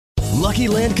Lucky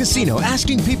Land Casino,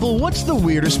 asking people, what's the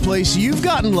weirdest place you've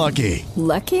gotten lucky?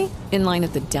 Lucky? In line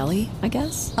at the deli, I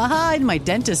guess? Aha, in my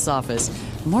dentist's office.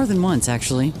 More than once,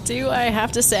 actually. Do I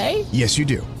have to say? Yes, you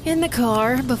do. In the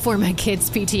car before my kids'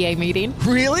 PTA meeting.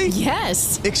 Really?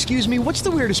 Yes. Excuse me, what's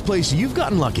the weirdest place you've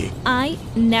gotten lucky? I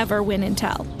never win and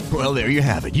tell. Well, there you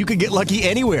have it. You can get lucky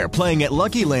anywhere, playing at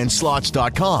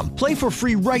LuckyLandSlots.com. Play for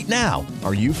free right now.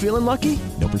 Are you feeling lucky?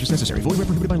 No purchase necessary. Void where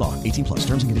prohibited by law. 18 plus.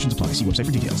 Terms and conditions apply. See website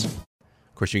for details.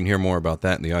 Of course, you can hear more about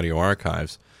that in the audio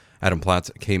archives. Adam Platz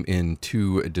came in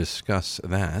to discuss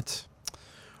that.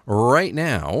 Right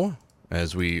now,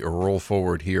 as we roll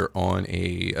forward here on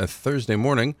a Thursday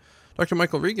morning, Dr.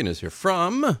 Michael Regan is here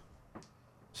from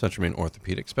Central Maine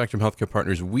Orthopedic Spectrum Healthcare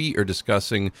Partners. We are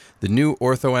discussing the new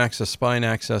Ortho Access Spine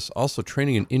Access, also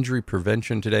training and injury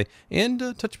prevention today,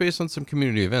 and touch base on some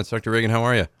community events. Dr. Regan, how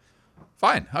are you?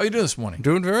 Fine. How are you doing this morning?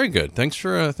 Doing very good. Thanks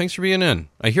for being in.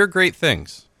 I hear great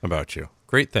things about you.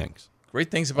 Great things. Great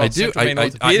things about Central Maine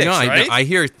Orthopedics, right? I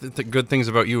hear good things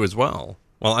about you as well.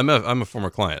 Well, I'm a former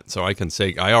client, so I can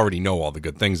say I already know all the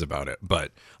good things about it.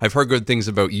 But I've heard good things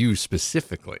about you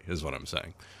specifically, is what I'm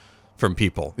saying, from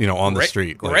people, on the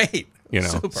street. Great.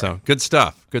 Super. So good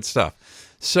stuff. Good stuff.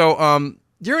 So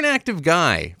you're an active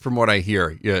guy, from what I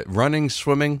hear. You're running,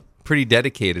 swimming, pretty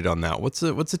dedicated on that. What's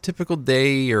a typical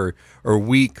day or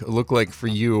week look like for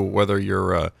you, whether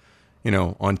you're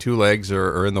on two legs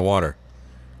or in the water?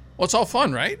 Well, it's all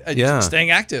fun, right? Yeah.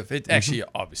 Staying active.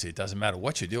 Obviously, it doesn't matter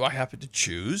what you do. I happen to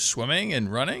choose swimming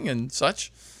and running and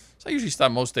such. So I usually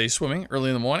start most days swimming early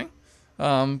in the morning.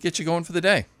 Get you going for the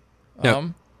day.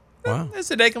 Wow. As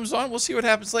the day comes on, we'll see what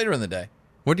happens later in the day.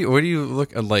 What do you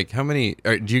look at? Like, how many?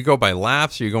 Do you go by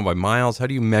laps? Or you go by miles? How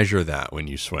do you measure that when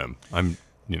you swim? Both.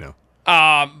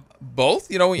 When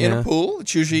you're in a pool,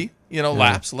 it's usually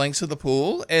laps, lengths of the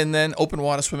pool, and then open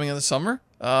water swimming in the summer.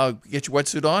 Get your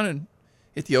wetsuit on and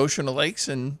hit the ocean or lakes,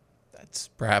 and that's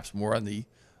perhaps more on the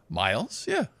miles.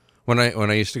 Yeah. When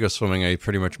I used to go swimming, I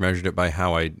pretty much measured it by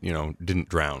how I didn't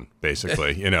drown.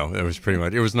 Basically, it was pretty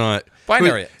much. It was not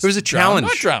binary. It was a challenge,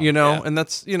 drown, not drown, and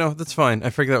that's fine. I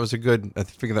figured that was a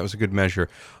good measure.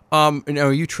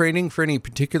 Are you training for any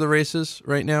particular races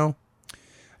right now?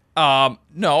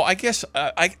 No, I guess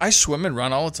I swim and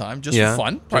run all the time, just for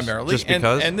fun, primarily. Just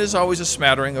because? And there's always a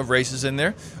smattering of races in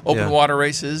there. Open water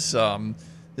races.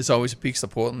 There's always a Peaks to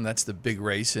Portland. That's the big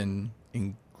race in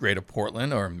Greater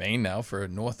Portland or Maine now for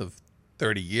north of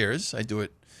 30 years. I do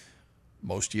it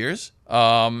most years.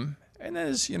 And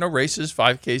there's, races,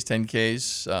 5Ks,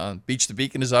 10Ks. Beach to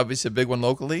Beacon is obviously a big one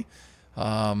locally.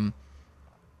 All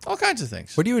kinds of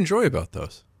things. What do you enjoy about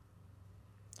those?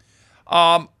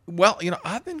 Well,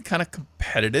 I've been kind of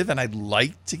competitive, and I'd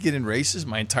like to get in races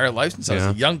my entire life since I was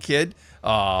a young kid.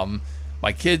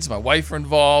 My kids, my wife are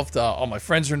involved. All my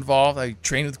friends are involved. I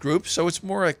train with groups, so it's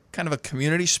more a kind of a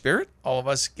community spirit. All of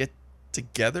us get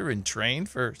together and train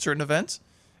for certain events.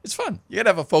 It's fun. You got to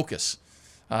have a focus.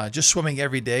 Just swimming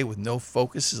every day with no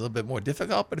focus is a little bit more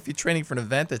difficult, but if you're training for an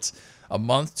event that's a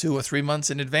month, 2 or 3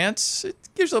 months in advance, it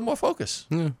gives you a little more focus.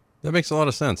 Yeah. That makes a lot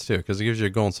of sense, too, because it gives you a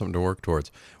goal and something to work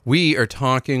towards. We are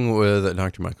talking with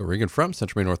Dr. Michael Regan from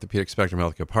Central Maine Orthopedic Spectrum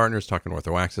Healthcare Partners, talking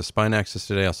Ortho Access, Spine Access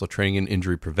today, also training and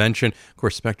injury prevention. Of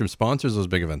course, Spectrum sponsors those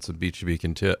big events, the Beach to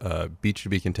Beacon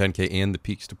 10K and the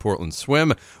Peaks to Portland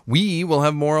Swim. We will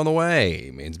have more on the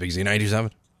way. Maine's Big Z 97.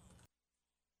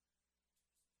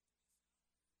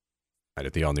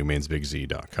 At the all-new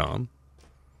mainsbigz.com.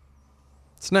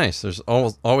 It's nice. There's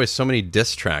always so many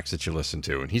diss tracks that you listen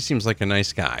to, and he seems like a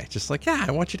nice guy. Just like, I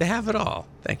want you to have it all.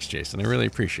 Thanks, Jason. I really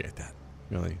appreciate that.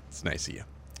 Really, it's nice of you.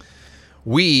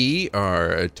 We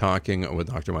are talking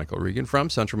with Dr. Michael Regan from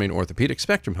Central Maine Orthopedic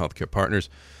Spectrum Healthcare Partners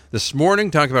this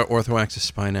morning, talking about Ortho Access,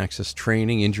 Spine Access,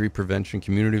 training, injury prevention,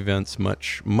 community events,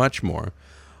 much, much more.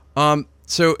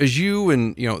 So as you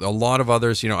and, a lot of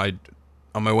others, on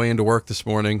my way into work this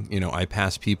morning, I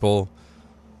pass people.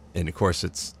 And, of course,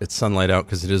 it's sunlight out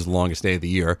because it is the longest day of the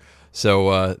year.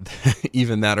 So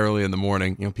even that early in the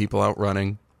morning, people out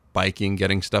running, biking,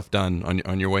 getting stuff done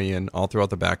on your way in, all throughout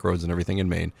the back roads and everything in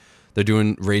Maine. They're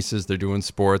doing races. They're doing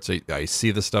sports. I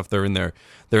see the stuff. They're in their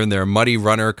muddy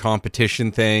runner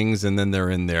competition things, and then they're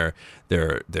in their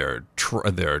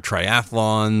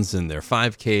triathlons and their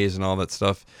 5Ks and all that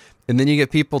stuff. And then you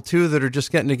get people, too, that are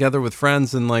just getting together with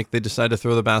friends and, they decide to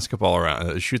throw the basketball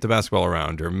around, shoot the basketball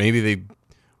around, or maybe they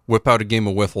whip out a game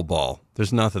of wiffle ball.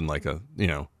 There's nothing like I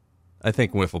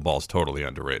think wiffle ball is totally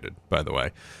underrated, by the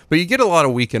way. But you get a lot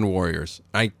of weekend warriors.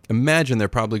 I imagine they're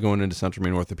probably going into Central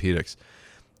Maine Orthopedics.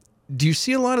 Do you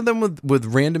see a lot of them with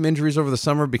random injuries over the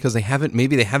summer because they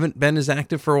haven't been as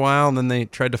active for a while, and then they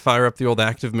tried to fire up the old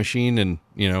active machine and,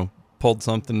 pulled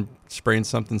something, sprained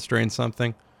something, strained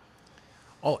something.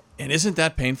 Oh, and isn't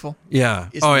that painful? Yeah.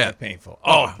 Isn't that painful?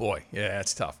 Oh, boy. Yeah,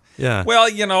 it's tough. Yeah. Well,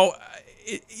 you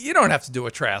don't have to do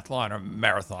a triathlon or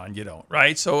marathon. You don't,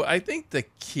 right? So I think the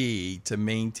key to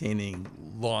maintaining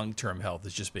long-term health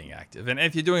is just being active. And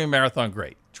if you're doing a marathon,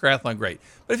 great. Triathlon, great.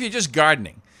 But if you're just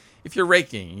gardening, if you're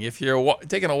raking, if you're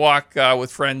taking a walk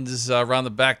with friends around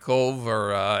the back cove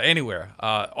or anywhere,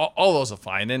 all those are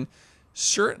fine. And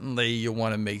certainly you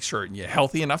want to make certain you're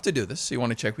healthy enough to do this. So you want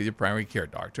to check with your primary care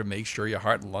doctor, make sure your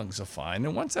heart and lungs are fine.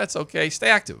 And once that's okay, stay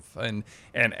active. And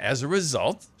as a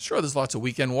result, sure, there's lots of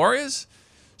weekend warriors.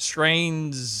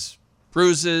 Strains,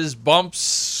 bruises, bumps,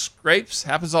 scrapes,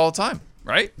 happens all the time,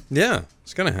 right? Yeah,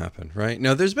 it's going to happen, right?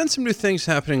 Now, there's been some new things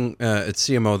happening at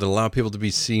CMO that allow people to be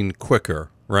seen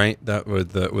quicker, right? That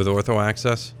with Ortho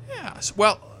Access. Yes.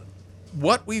 Well,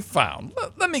 what we found,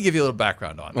 let me give you a little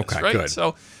background on this, Okay, right? good.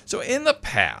 So in the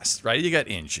past, right, you got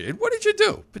injured. What did you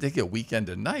do? Particularly weekend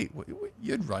and night,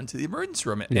 you'd run to the emergency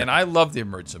room. Yeah. And I love the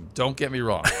emergency room. Don't get me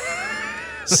wrong.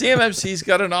 CMMC's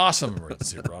got an awesome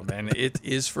emergency room, and it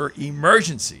is for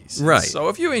emergencies. Right. So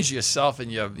if you injure yourself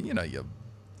and your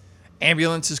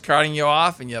ambulance is carting you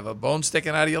off and you have a bone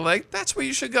sticking out of your leg, that's where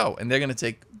you should go, and they're going to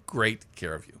take great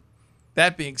care of you.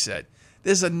 That being said,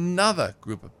 there's another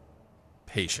group of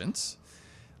patients,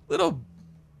 little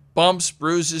bumps,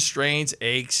 bruises, strains,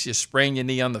 aches, you sprain your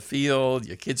knee on the field,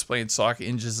 your kid's playing soccer,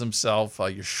 injures himself,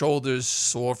 your shoulders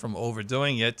sore from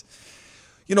overdoing it.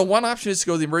 One option is to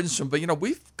go to the emergency room, but,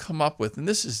 we've come up with, and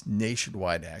this is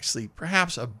nationwide actually,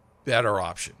 perhaps a better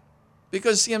option.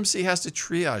 Because CMC has to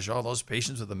triage all those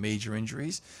patients with the major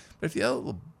injuries. But if you have a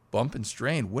little bump and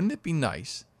strain, wouldn't it be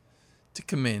nice to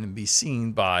come in and be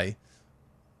seen by,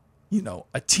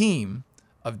 a team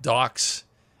of docs,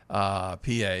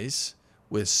 PAs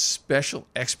with special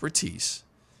expertise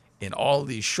in all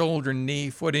these shoulder, knee,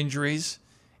 foot injuries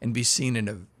and be seen in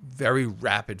a very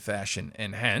rapid fashion,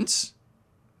 and hence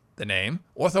the name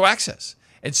Ortho Access.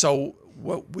 And so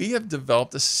what we have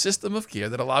developed a system of care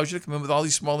that allows you to come in with all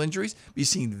these small injuries, be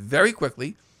seen very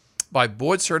quickly by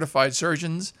board-certified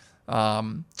surgeons.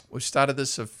 We started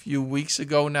this a few weeks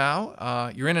ago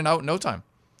now. You're in and out in no time.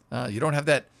 You don't have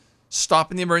that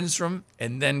stop in the emergency room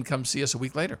and then come see us a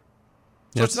week later.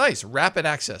 So It's nice. Rapid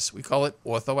access. We call it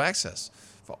Ortho Access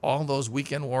for all those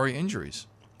weekend warrior injuries.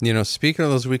 Speaking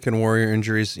of those weekend warrior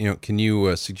injuries, can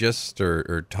you suggest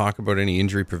or talk about any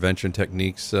injury prevention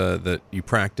techniques that you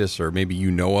practice or maybe you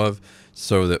know of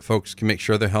so that folks can make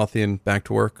sure they're healthy and back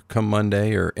to work come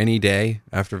Monday or any day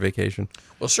after vacation?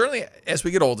 Well, certainly as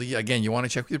we get older, again, you want to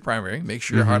check with your primary, make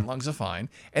sure your heart and lungs are fine,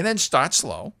 and then start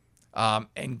slow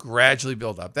and gradually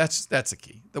build up. That's the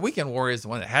key. The weekend warrior is the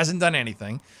one that hasn't done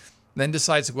anything, then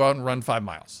decides to go out and run 5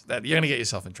 miles. That you're going to get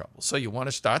yourself in trouble. So you want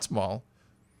to start small,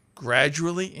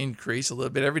 gradually increase a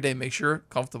little bit every day, make sure you're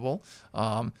comfortable.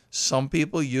 Some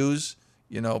people use,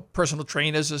 personal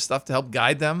trainers and stuff to help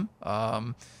guide them.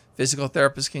 Physical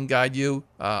therapists can guide you.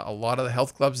 A lot of the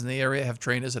health clubs in the area have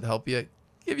trainers that help you,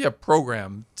 give you a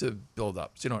program to build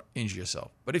up so you don't injure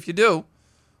yourself. But if you do,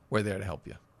 we're there to help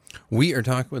you. We are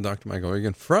talking with Dr. Michael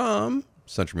Regan from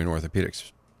Central Maine Orthopedic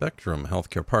Spectrum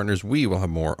Healthcare Partners. We will have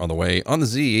more on the way on the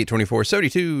Z, 824,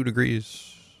 72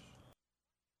 degrees.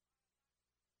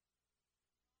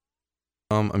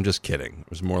 I'm just kidding. It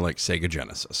was more like Sega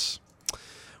Genesis.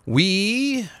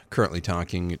 We currently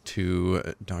talking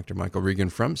to Dr. Michael Regan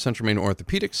from Central Maine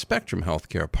Orthopedic Spectrum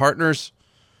Healthcare Partners.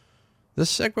 This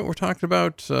segment we're talking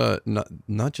about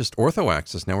not just Ortho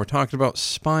Access. Now we're talking about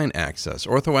spine access.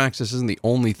 Ortho Access isn't the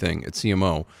only thing at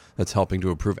CMO that's helping to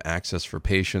improve access for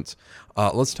patients.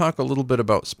 Let's talk a little bit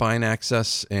about spine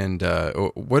access and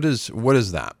what is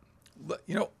that?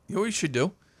 You know what we should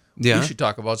do? Yeah. We should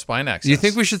talk about spine access. You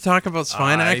think we should talk about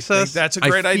spine access? I think that's a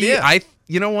great idea.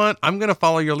 You know what? I'm going to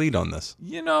follow your lead on this.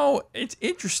 It's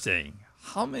interesting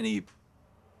how many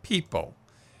people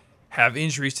have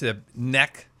injuries to the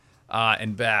neck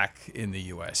and back in the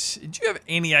U.S. Do you have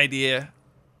any idea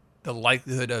the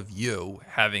likelihood of you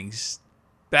having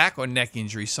back or neck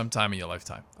injury sometime in your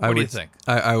lifetime? What do you think?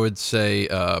 I would say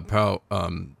about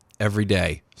every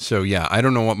day. So, yeah, I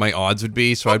don't know what my odds would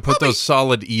be. So I'd put those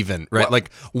solid even, right? Well,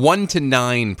 like 1 to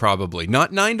 9 probably.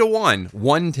 Not 9 to 1,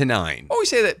 1 to 9. Well, we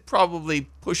say that probably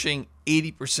pushing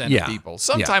 80% of people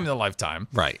sometime in their lifetime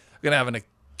are going to have an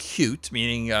acute,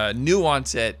 meaning new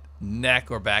onset neck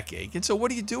or back ache. And so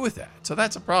what do you do with that? So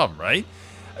that's a problem, right?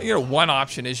 One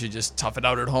option is you just tough it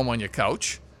out at home on your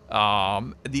couch.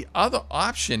 The other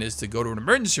option is to go to an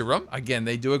emergency room. Again,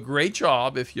 they do a great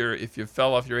job if you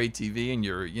fell off your ATV and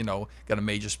you're got a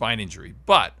major spine injury.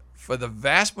 But for the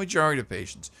vast majority of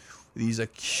patients, these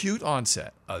acute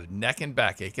onset of neck and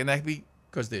backache, and that could be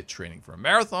because they're training for a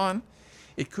marathon.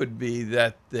 It could be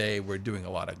that they were doing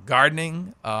a lot of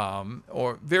gardening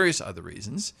or various other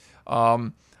reasons.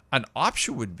 An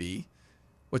option would be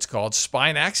what's called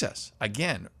spine access.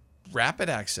 Again, rapid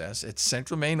access at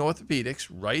Central Maine Orthopedics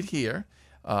right here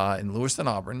in Lewiston,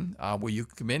 Auburn, where you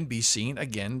can come in, be seen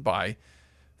again by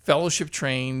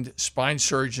fellowship-trained spine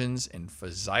surgeons and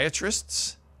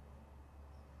physiatrists.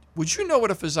 Would you know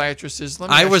what a physiatrist is? Let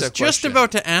me I ask was that just question.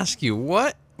 about to ask you,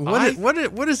 what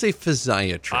is a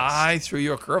physiatrist? I threw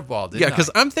you a curveball, didn't Yeah, I?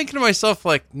 because I'm thinking to myself,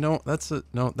 like, no,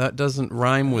 that doesn't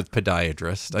rhyme with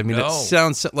podiatrist. I mean, No. it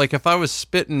sounds like if I was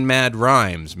spitting mad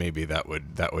rhymes, maybe that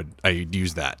would I'd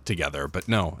use that together. But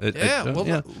no,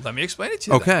 let me explain it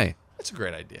to you. Okay. then. That's a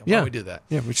great idea. Why Yeah. don't we do that?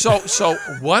 Yeah, we should. So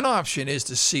one option is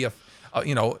to see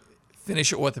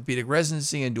finish your orthopedic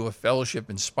residency and do a fellowship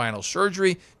in spinal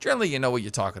surgery. Generally, you know what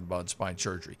you're talking about in spine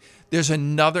surgery. There's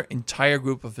another entire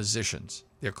group of physicians.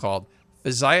 They're called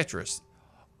physiatrists,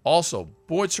 also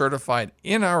board certified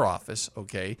in our office,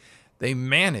 okay? They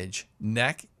manage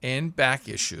neck and back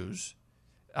issues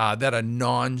that are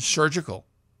non-surgical.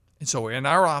 And so in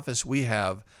our office, we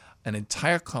have an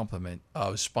entire complement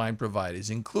of spine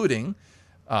providers, including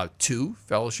 2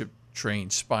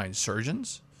 fellowship-trained spine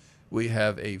surgeons. We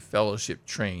have a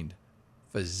fellowship-trained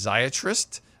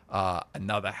physiatrist,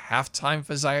 another half-time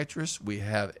physiatrist. We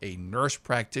have a nurse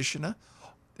practitioner.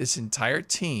 This entire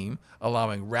team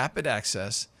allowing rapid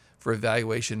access for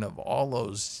evaluation of all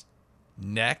those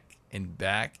neck and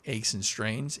back aches and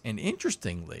strains. And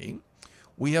interestingly,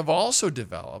 we have also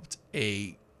developed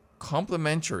a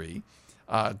complementary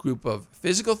group of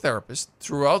physical therapists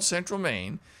throughout Central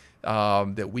Maine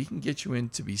that we can get you in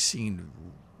to be seen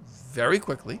very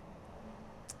quickly.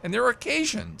 And there are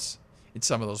occasions in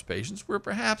some of those patients where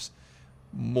perhaps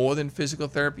more than physical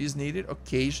therapy is needed.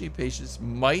 Occasionally, patients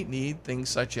might need things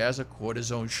such as a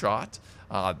cortisone shot.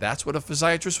 That's what a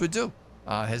physiatrist would do.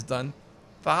 Has done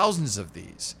thousands of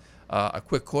these. A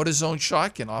quick cortisone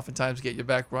shot can oftentimes get you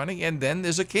back running. And then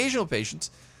there's occasional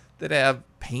patients that have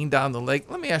pain down the leg.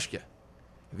 Let me ask you,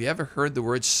 have you ever heard the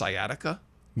word sciatica?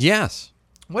 Yes.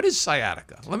 What is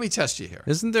sciatica? Let me test you here.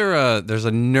 Isn't there's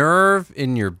a nerve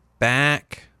in your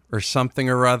back or something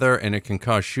or other, and it can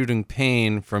cause shooting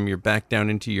pain from your back down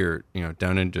into your,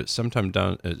 sometimes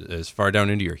down as far down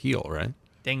into your heel, right?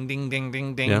 Ding, ding, ding,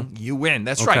 ding, ding. Yeah. You win.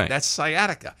 That's Okay. right. That's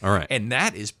sciatica. All right. And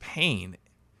that is pain.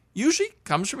 Usually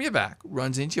comes from your back,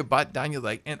 runs into your butt, down your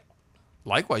leg, and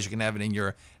likewise, you can have it in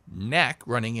your neck,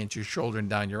 running into your shoulder and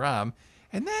down your arm.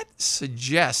 And that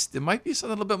suggests there might be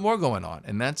something a little bit more going on.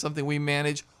 And that's something we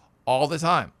manage all the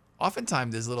time.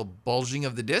 Oftentimes, there's a little bulging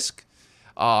of the disc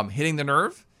hitting the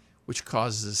nerve, which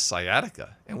causes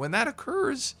sciatica. And when that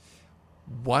occurs,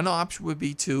 one option would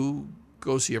be to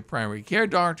go see a primary care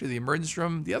doctor, the emergency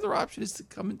room. The other option is to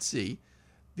come and see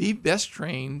the best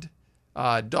trained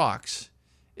docs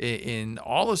in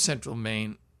all of Central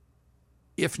Maine,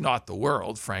 if not the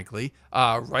world, frankly,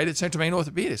 right at Central Maine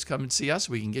Orthopedics. Come and see us.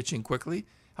 We can get you in quickly,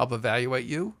 help evaluate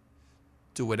you,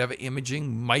 do whatever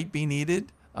imaging might be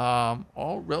needed,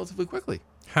 all relatively quickly.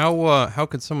 How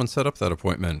could someone set up that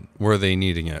appointment? Were they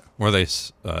needing it? Were they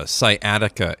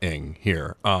sciatica-ing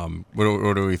here? What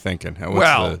are we thinking?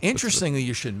 Interestingly,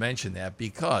 you should mention that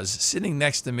because sitting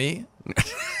next to me,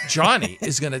 Johnny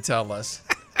is going to tell us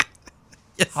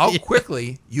how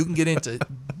quickly you can get into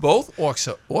both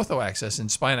ortho access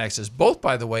and spine access. Both,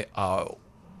 by the way,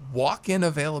 walk-in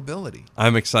availability.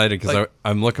 I'm excited because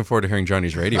I'm looking forward to hearing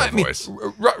Johnny's radio voice.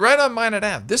 Right on Minot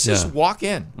Ave. This is Yeah.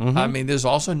 walk-in. Mm-hmm. I mean, there's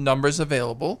also numbers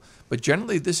available, but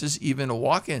generally this is even a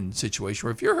walk-in situation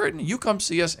where if you're hurting, you come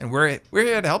see us, and we're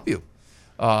here to help you.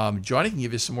 Johnny can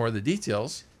give you some more of the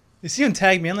details. You see him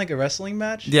tag me in like a wrestling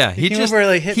match? Yeah, he came over,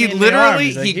 like, hit me in the arm.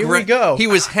 He's like, here we go. He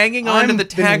was hanging on to the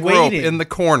tag rope in the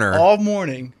corner all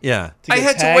morning. Yeah, to I get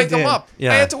had to wake tagged him in. up.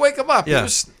 Yeah. I had to wake him up. Yeah.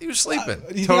 He was sleeping.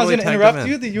 You think I was Totally going to tagged interrupt him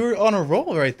you? in. That you were on a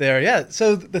roll right there. Yeah.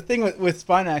 So the thing with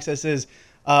spine access is,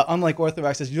 unlike ortho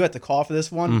access, you do have to call for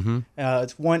this one. Mm-hmm.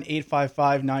 It's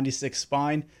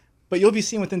 1-855-96-SPINE. But you'll be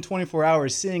seen within 24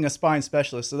 hours seeing a spine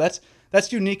specialist. So that's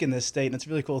unique in this state, and it's a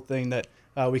really cool thing that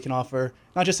we can offer,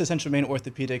 not just at Central Maine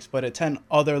Orthopedics, but at 10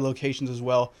 other locations as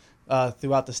well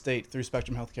throughout the state through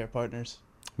Spectrum Healthcare Partners.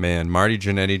 Man, Marty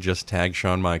Jannetty just tagged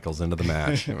Shawn Michaels into the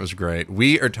match. It was great.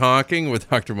 We are talking with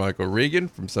Dr. Michael Regan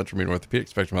from Central Maine Orthopedics,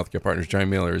 Spectrum Healthcare Partners. John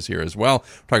Mailer is here as well.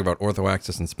 We're talking about ortho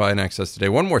access and spine access today.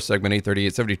 One more segment,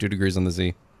 8:38, 72 degrees on the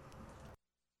Z.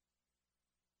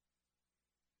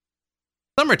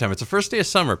 Summertime. It's the first day of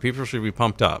summer. People should be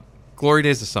pumped up. Glory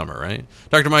days of summer, right?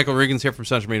 Dr. Michael Regan's here from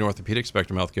Central Maine Orthopedics,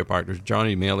 Spectrum Healthcare Partners.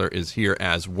 Johnny Mailer is here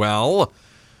as well.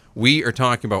 We are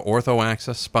talking about ortho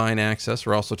access, spine access.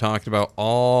 We're also talking about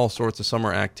all sorts of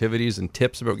summer activities and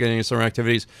tips about getting into summer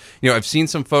activities. I've seen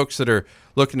some folks that are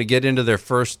looking to get into their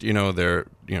first, their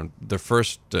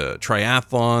first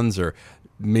triathlons, or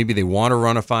maybe they want to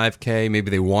run a 5K.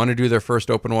 Maybe they want to do their first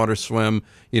open water swim.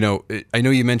 I know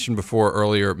you mentioned before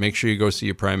earlier, make sure you go see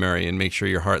your primary and make sure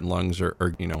your heart and lungs are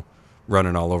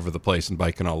running all over the place and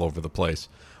biking all over the place.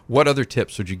 What other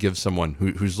tips would you give someone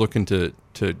who's looking to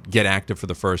get active for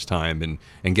the first time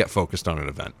and get focused on an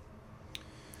event?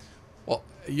 Well,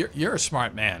 you're a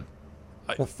smart man.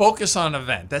 Focus on an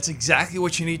event. That's exactly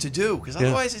what you need to do, because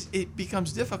otherwise it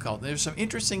becomes difficult. There's some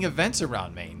interesting events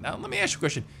around Maine. Now, let me ask you a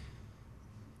question.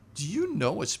 Do you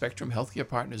know what Spectrum Healthcare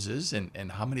Partners is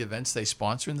and how many events they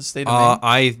sponsor in the state of Maine?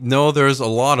 I know there's a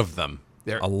lot of them.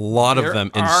 There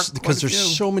Because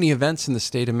there's so many events in the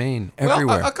state of Maine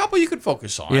everywhere. Well, a couple you could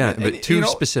focus on. Yeah, but two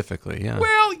specifically, yeah.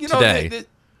 Well, Today. The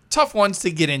tough ones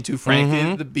to get into,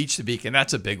 frankly, the Beach to Beacon,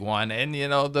 that's a big one. And,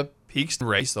 the Peaks to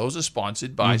Race, those are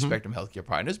sponsored by Spectrum Healthcare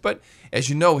Partners. But as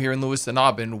you know, here in Lewiston,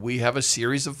 Auburn, we have a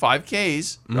series of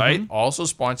 5Ks, right? Also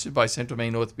sponsored by Central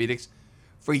Maine Orthopedics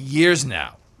for years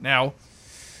now. Now,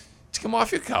 to come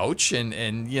off your couch and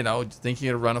thinking you're going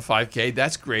to run a 5K,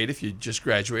 that's great if you just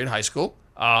graduated high school,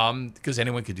 because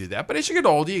anyone could do that. But as you get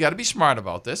older, you got to be smart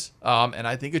about this. And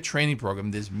I think a training program,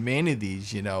 there's many of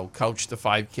these, couch to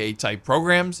 5K type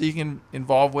programs that you can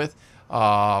involve with. There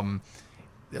are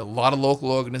a lot of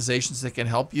local organizations that can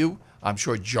help you. I'm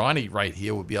sure Johnny right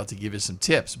here would be able to give you some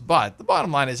tips. But the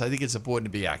bottom line is I think it's important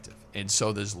to be active. And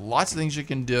so there's lots of things you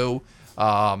can do.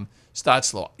 Start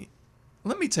slow.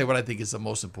 Let me tell you what I think is the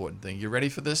most important thing. You ready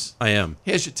for this? I am.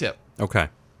 Here's your tip. Okay.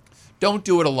 Don't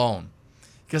do it alone,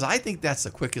 because I think that's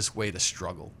the quickest way to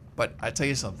struggle. But I tell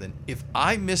you something. If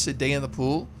I miss a day in the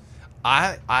pool,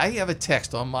 I have a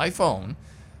text on my phone,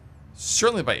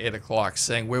 certainly by 8 o'clock,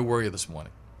 saying, where were you this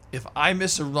morning? If I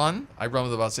miss a run, I run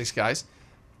with about 6 guys,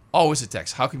 always a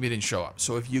text. How come you didn't show up?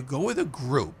 So if you go with a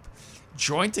group,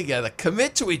 join together,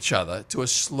 commit to each other to a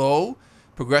slow,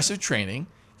 progressive training,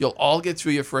 you'll all get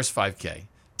through your first 5K,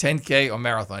 10K, or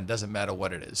marathon. Doesn't matter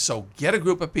what it is. So get a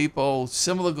group of people,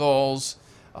 similar goals.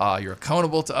 You're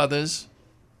accountable to others,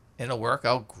 and it'll work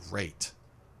out great.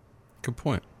 Good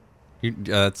point.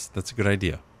 That's a good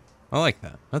idea. I like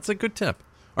that. That's a good tip.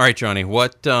 All right, Johnny.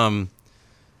 What?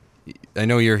 I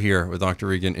know you're here with Dr.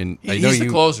 Regan, and I know he's the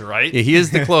closer, right? Yeah, he is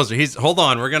the closer. Hold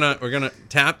on. We're gonna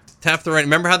tap the right.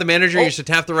 Remember how the manager used to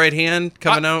tap the right hand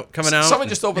coming out. Someone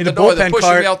just opened the door. They're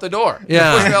pushing me out the door.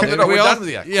 Yeah, We're done with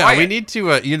you. Yeah, we need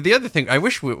to. The other thing, I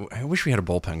wish we had a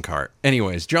bullpen cart.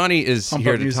 Anyways, Johnny is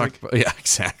here to talk about. Yeah,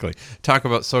 exactly. Talk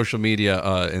about social media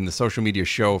and the social media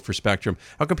show for Spectrum.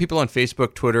 How can people on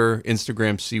Facebook, Twitter,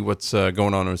 Instagram see what's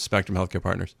going on with Spectrum Healthcare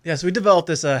Partners? Yeah, so we developed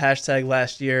this hashtag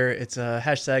last year. It's a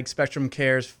hashtag Spectrum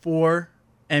Cares for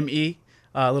ME.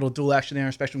 A little dual action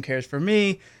there. Spectrum Cares for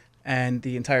Me, and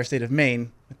the entire state of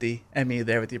Maine with the ME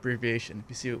there with the abbreviation. If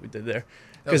you see what we did there,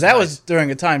 because that was during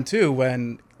a time too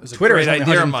when Twitter was only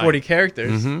 140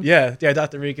 characters. Yeah,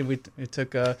 Dr. Regan, we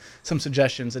took some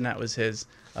suggestions, and that was his.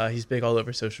 He's big all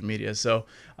over social media, so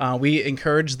we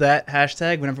encourage that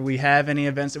hashtag whenever we have any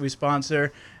events that we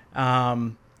sponsor.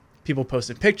 People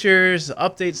posted pictures,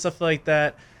 updates, stuff like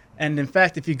that. And in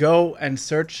fact, if you go and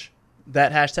search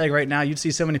that hashtag right now, you'd see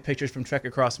so many pictures from Trek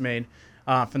Across Maine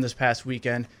from this past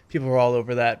weekend. People were all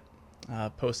over that,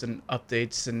 posting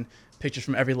updates and pictures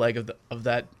from every leg of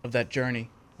that journey,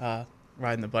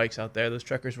 riding the bikes out there. Those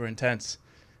trekkers were intense.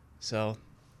 So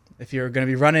if you're going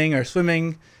to be running or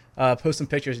swimming, post some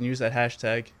pictures and use that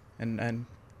hashtag and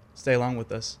stay along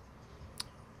with us.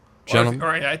 Gentlemen. All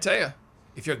right, I tell you,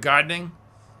 if you're gardening,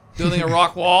 building a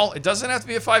rock wall, it doesn't have to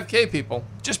be a 5K, people.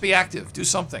 Just be active. Do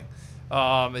something.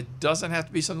 It doesn't have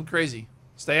to be something crazy.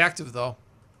 Stay active, though.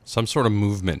 Some sort of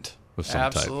movement of some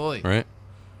type. Absolutely. Right?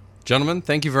 Gentlemen,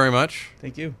 thank you very much.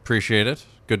 Thank you. Appreciate it.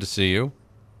 Good to see you.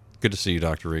 Good to see you,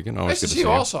 Dr. Regan. Always nice good to see you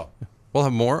also. We'll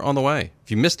have more on the way.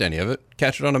 If you missed any of it,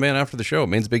 catch it on demand after the show,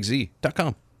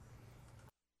 mainsbigz.com.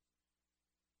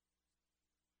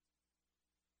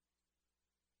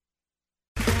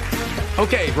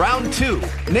 Okay, round 2.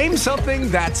 Name something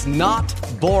that's not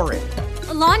boring.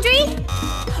 A laundry?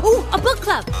 Ooh, a book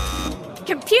club.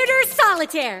 Computer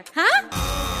solitaire, huh?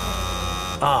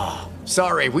 Ah,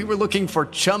 sorry, we were looking for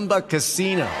Chumba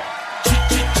Casino.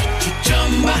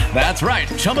 That's right,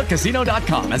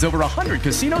 ChumbaCasino.com has over 100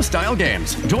 casino-style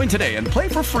games. Join today and play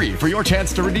for free for your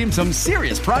chance to redeem some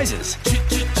serious prizes.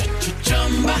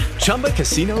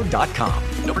 ChumbaCasino.com.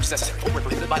 No purchase necessary. Void where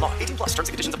prohibited by law. 18+ terms and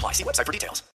conditions apply. See website for details.